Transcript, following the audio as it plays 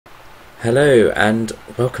Hello and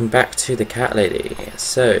welcome back to the Cat Lady.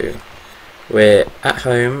 So, we're at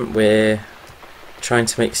home, we're trying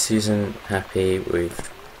to make Susan happy.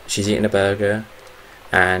 She's eaten a burger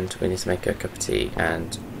and we need to make her a cup of tea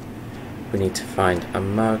and we need to find a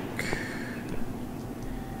mug.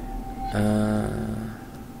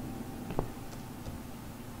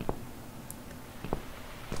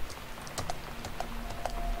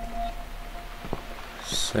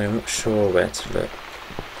 So I'm not sure where to look.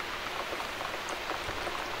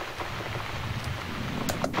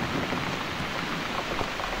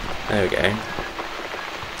 There we go.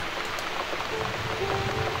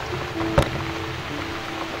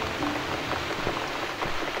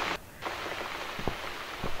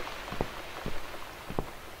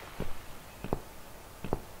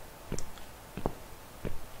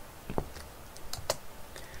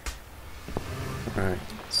 Right.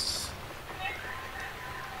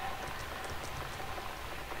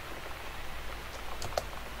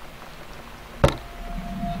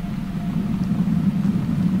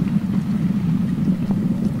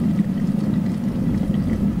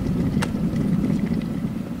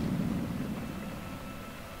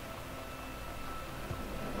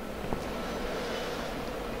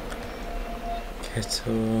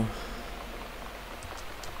 Kettle.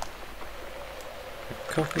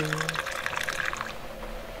 Coffee.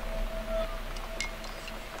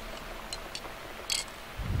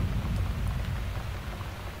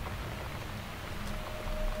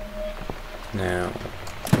 Now,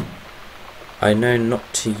 I know not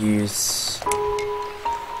to use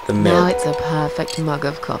the milk. Now it's a perfect mug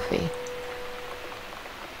of coffee.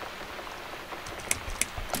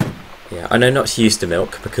 Yeah, I know not to use the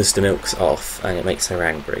milk because the milk's off and it makes her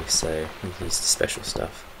angry, so we use the special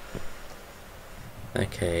stuff.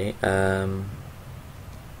 Okay,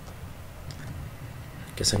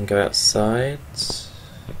 guess I can go outside.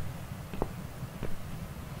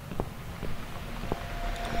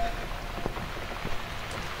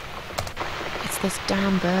 It's this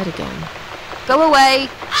damn bird again. Go away!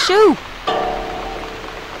 Shoo!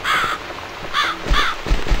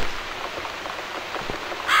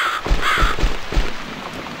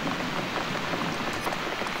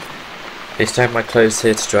 I used to have my clothes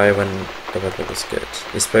here to dry when the weather was good.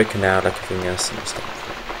 It's broken now like everything else in the stuff.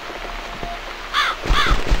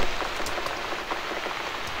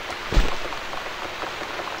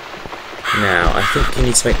 Now, I think you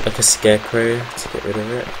need to make like a scarecrow to get rid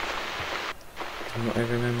of it. From what I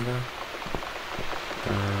remember.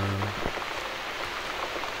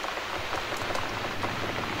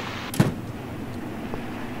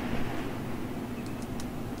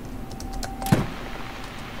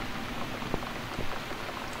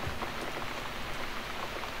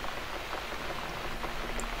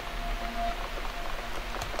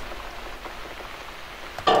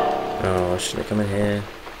 Oh, shouldn't it come in here?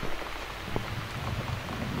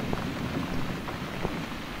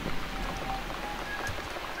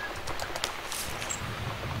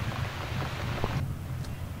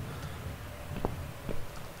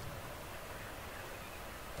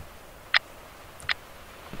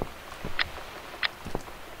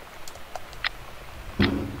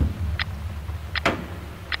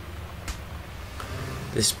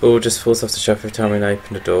 This ball just falls off the shelf every time I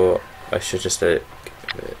open the door. I should just let it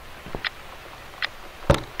go.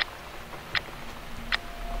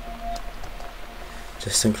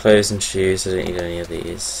 Just some clothes and shoes, I don't need any of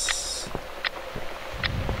these.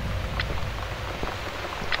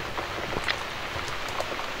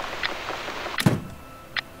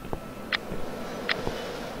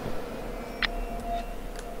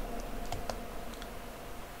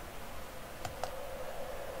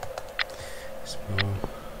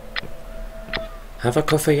 Have a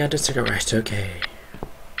coffee and a cigarette, okay.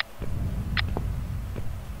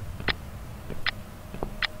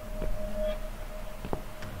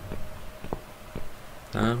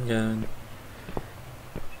 I'm going.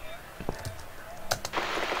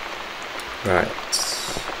 Right.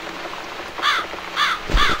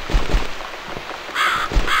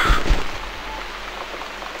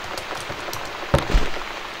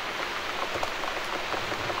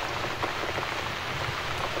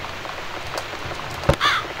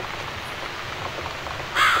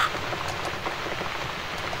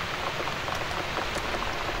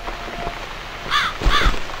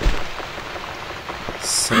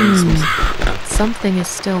 Something is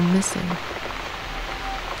still missing. Not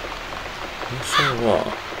sure what.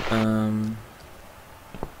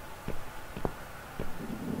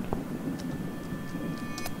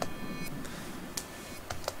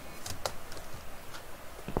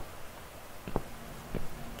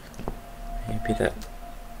 Maybe that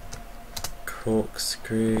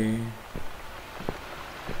corkscrew.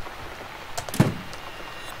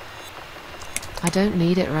 I don't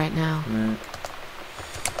need it right now. No.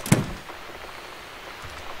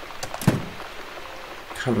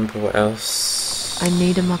 Can't remember what else. I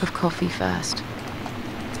need a mug of coffee first.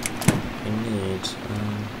 I need.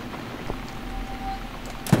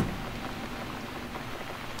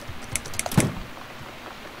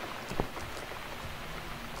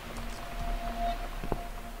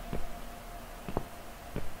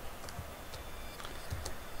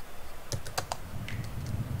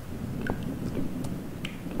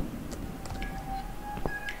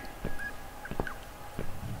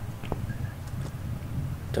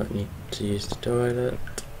 Don't need to use the toilet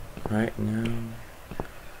right now.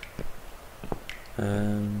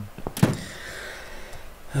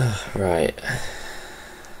 Right.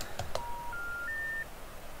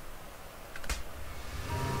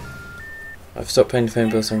 I've stopped paying the phone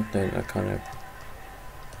bill, so I kind of.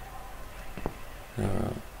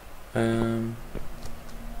 Oh well.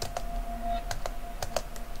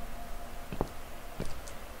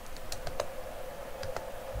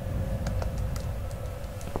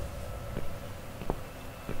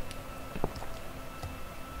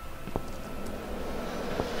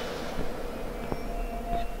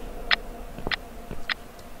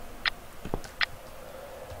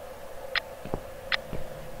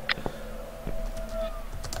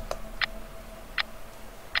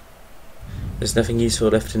 There's nothing useful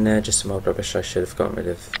left in there, just some old rubbish I should have gotten rid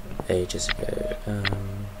of ages ago.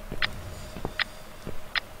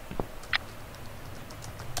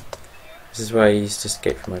 This is where I used to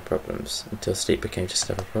escape from my problems, until sleep became just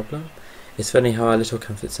another problem. It's funny how our little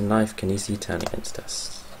comforts in life can easily turn against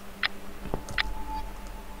us.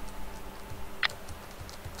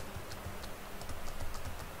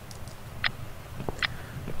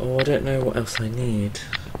 Oh, I don't know what else I need.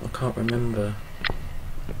 I can't remember.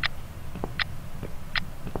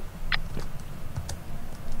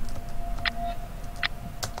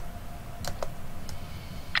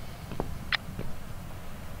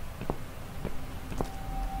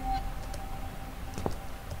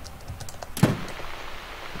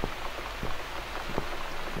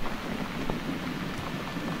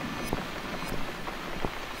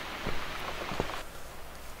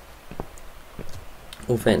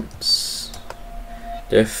 All vents.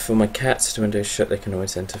 Therefore, my cats, the window is shut, they can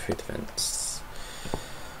always enter through the vents.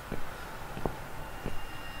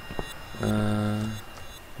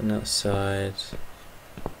 And outside.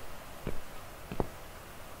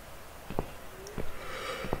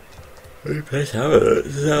 Let's have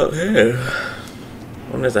it out here.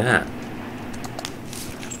 One there's a hat.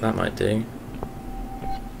 That might do.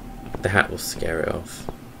 The hat will scare it off.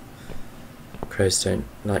 Crows don't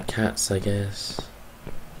like cats, I guess.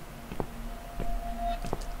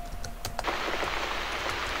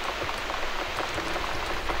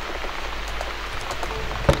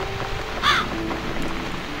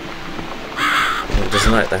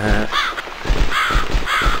 Doesn't like the hat.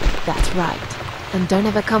 That's right. And don't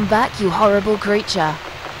ever come back, you horrible creature.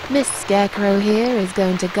 Miss Scarecrow here is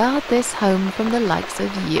going to guard this home from the likes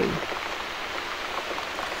of you.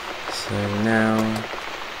 So now...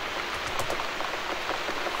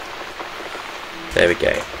 There we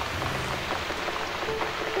go.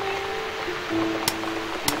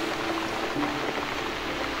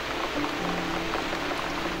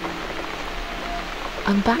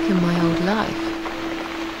 I'm back in my old life.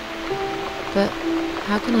 But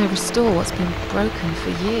how can I restore what's been broken for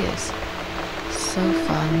years? So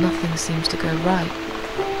far, nothing seems to go right.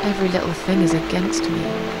 Every little thing is against me.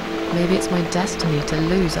 Maybe it's my destiny to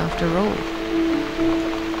lose after all.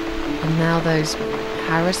 And now those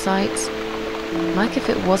parasites, like if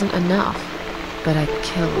it wasn't enough. But I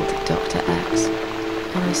killed Dr. X,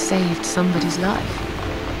 and I saved somebody's life.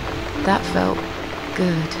 That felt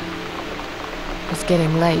good. It's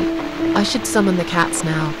getting late. I should summon the cats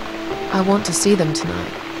now. I want to see them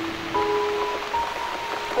tonight.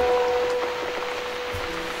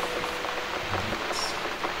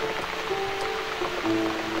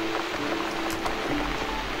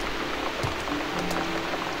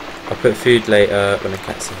 I'll put food later when the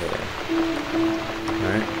cats are here.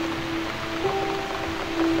 Alright.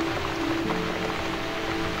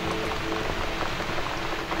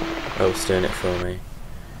 Oh, it's doing it for me.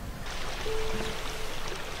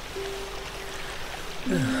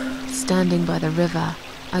 Standing by the river,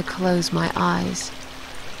 I close my eyes.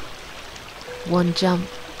 One jump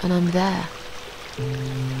and I'm there.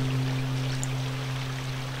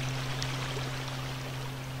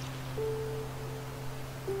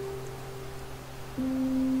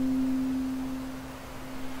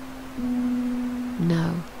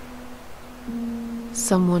 No.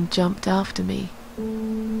 Someone jumped after me.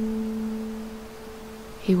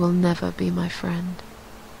 He will never be my friend.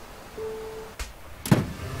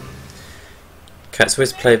 Cats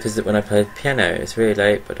always play a visit when I play the piano. It's really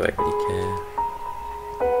late, but do I really care?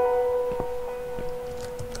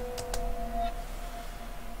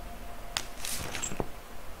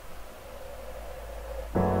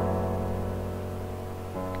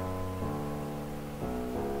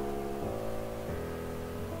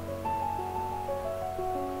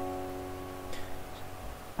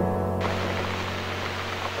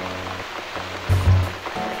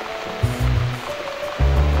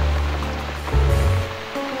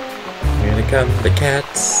 Here come the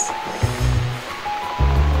cats.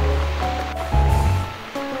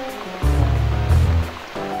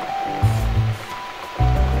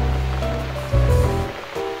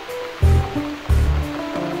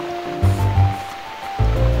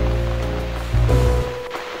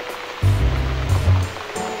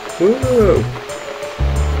 Woo!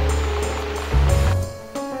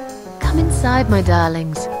 Come inside, my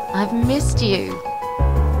darlings. I've missed you.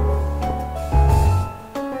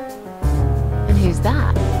 And who's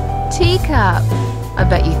that? Teacup! I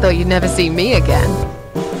bet you thought you'd never see me again.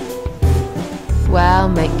 Well,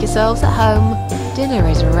 make yourselves at home. Dinner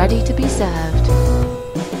is ready to be served.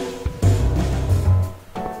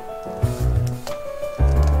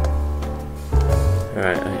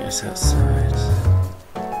 Alright, I guess outside.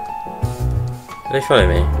 Are they following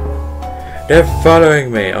me? They're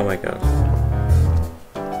following me! Oh my god.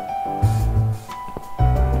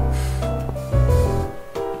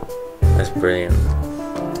 That's brilliant.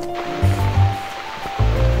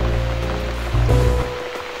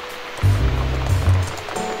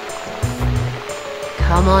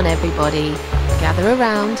 Come on, everybody. Gather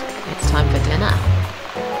around. It's time for dinner.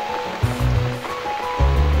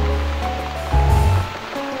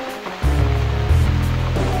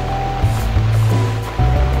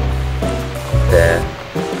 There.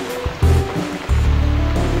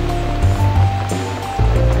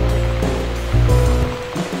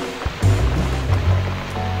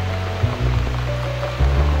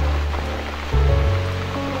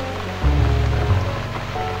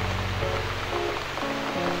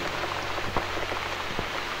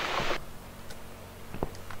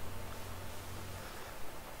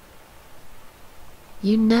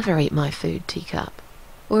 You never eat my food, Teacup.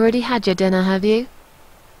 Already had your dinner, have you?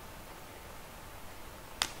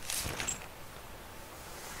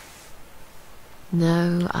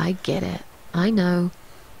 No, I get it. I know.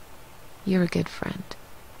 You're a good friend.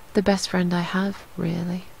 The best friend I have,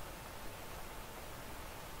 really.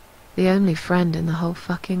 The only friend in the whole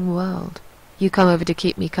fucking world. You come over to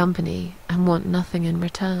keep me company and want nothing in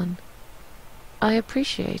return. I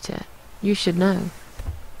appreciate it. You should know.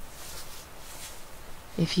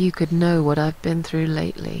 If you could know what I've been through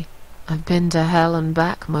lately. I've been to hell and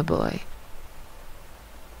back, my boy.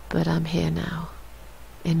 But I'm here now.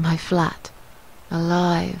 In my flat.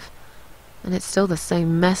 Alive. And it's still the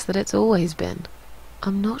same mess that it's always been.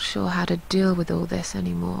 I'm not sure how to deal with all this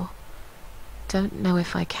anymore. Don't know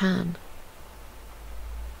if I can.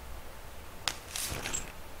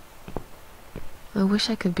 I wish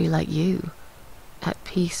I could be like you. At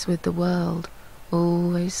peace with the world.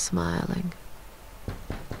 Always smiling.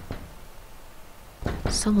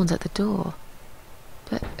 Someone's at the door.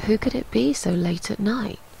 But who could it be so late at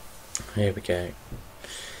night? Here we go.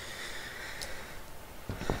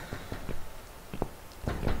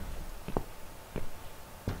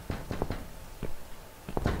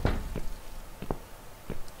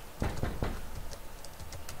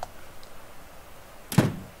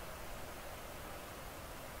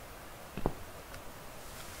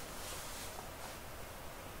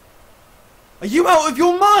 Are you out of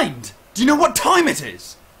your mind? Do you know what time it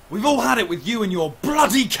is? We've all had it with you and your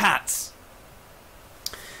bloody cats.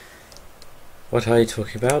 What are you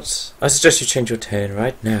talking about? I suggest you change your tone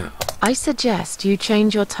right now. I suggest you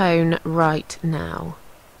change your tone right now.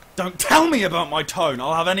 Don't tell me about my tone.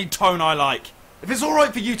 I'll have any tone I like. If it's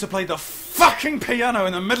alright for you to play the fucking piano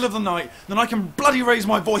in the middle of the night, then I can bloody raise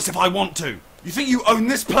my voice if I want to. You think you own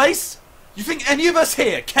this place? You think any of us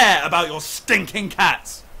here care about your stinking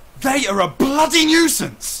cats? They are a bloody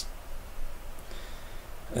nuisance!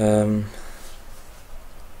 I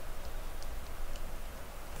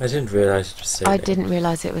didn't realise it was so I late. didn't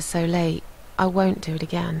realise it was so late. I won't do it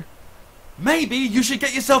again. Maybe you should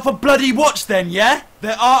get yourself a bloody watch then, yeah?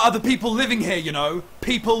 There are other people living here, you know.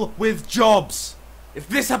 People with jobs. If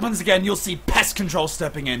this happens again, you'll see pest control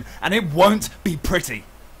stepping in, and it won't be pretty.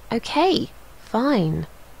 Okay, fine.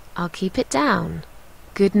 I'll keep it down.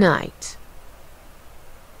 Good night.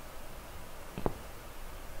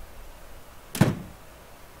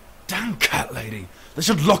 Damn cat lady. They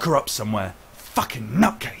should lock her up somewhere. Fucking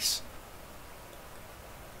nutcase.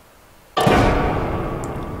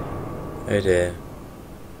 Oh dear.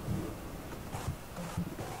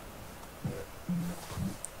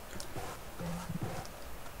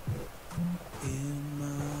 In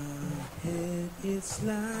my head it's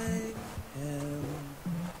like hell,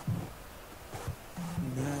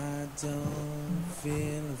 and I don't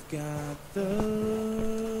feel I've got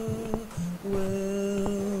the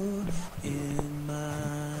will. In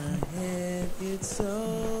my head it's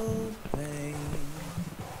so pain.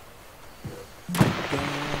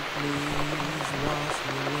 God, please wash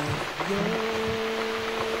me with your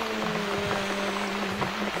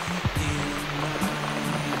rain. In my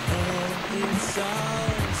head it's so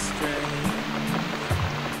strange.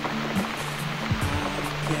 I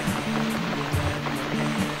can't remember any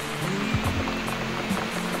names.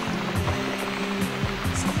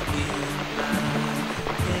 In my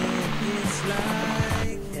head it's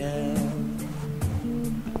like hell,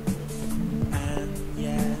 and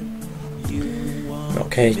yet you want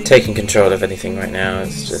Okay, taking control of anything right now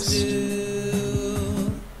is just...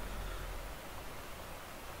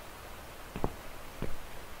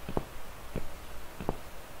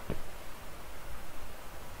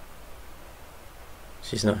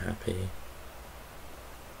 She's not happy.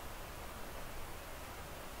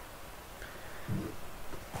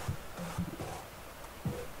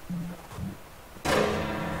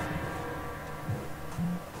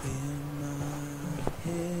 in my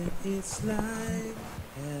head it's like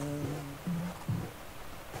hell,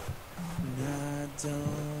 and I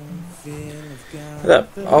don't feel I've got That,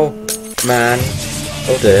 oh man,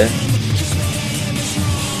 oh dear.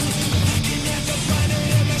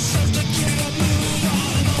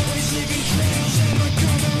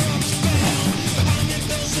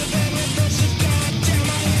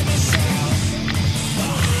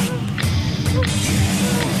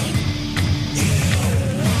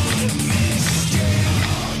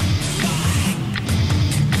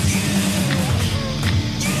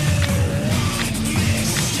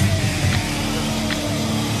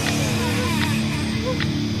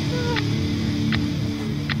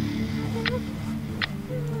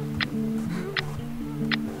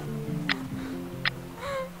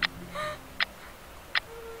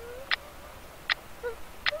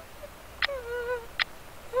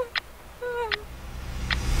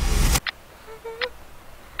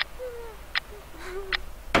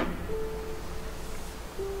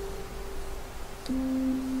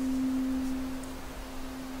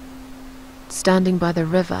 Standing by the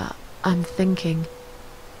river, I'm thinking,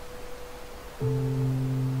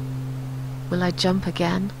 will I jump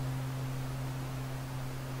again?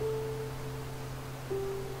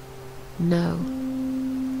 No.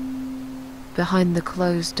 Behind the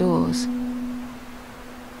closed doors,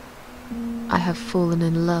 I have fallen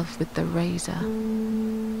in love with the razor.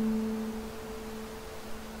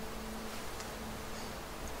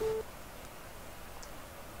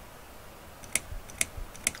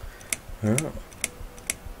 Oh.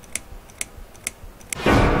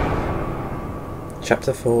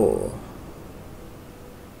 Chapter 4.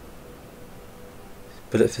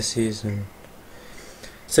 Bullet for Susan.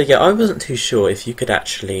 So yeah, I wasn't too sure if you could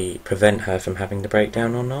actually prevent her from having the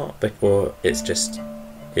breakdown or not, or it's just,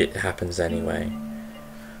 it happens anyway.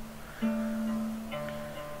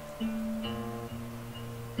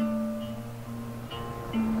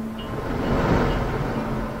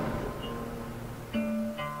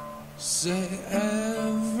 say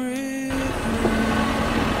everything.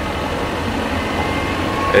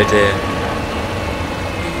 Oh dear.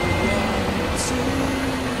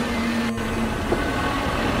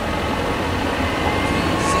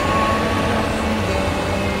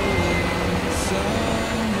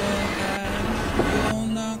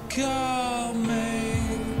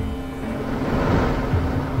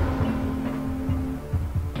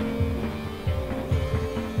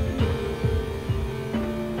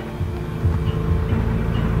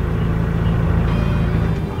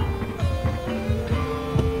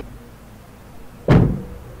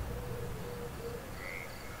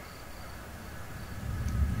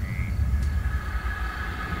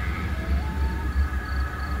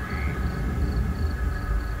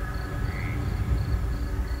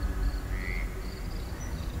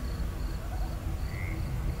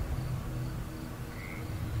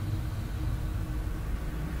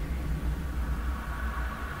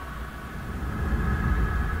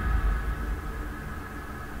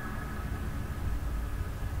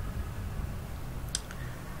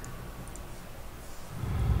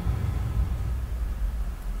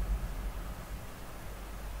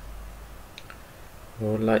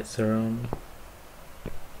 All lights are on.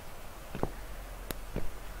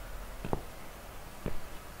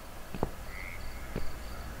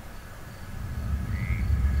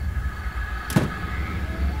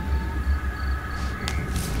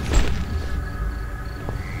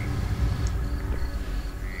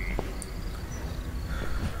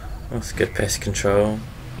 That's good pest control.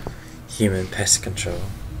 Human pest control.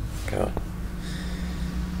 God.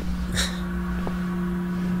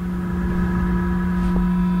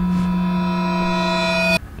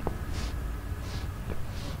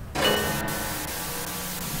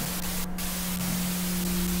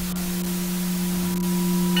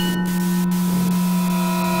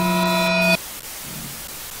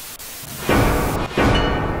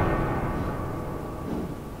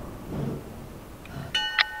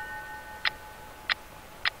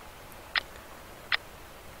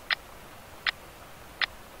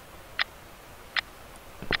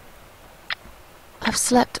 I've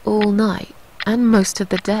slept all night and most of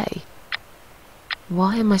the day.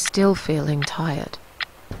 Why am I still feeling tired?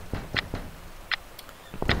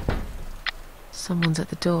 Someone's at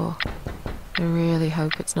the door. I really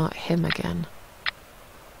hope it's not him again.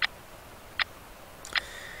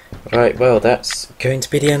 Right, well, that's going to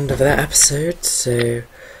be the end of that episode, so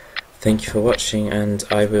thank you for watching, and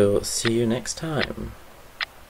I will see you next time.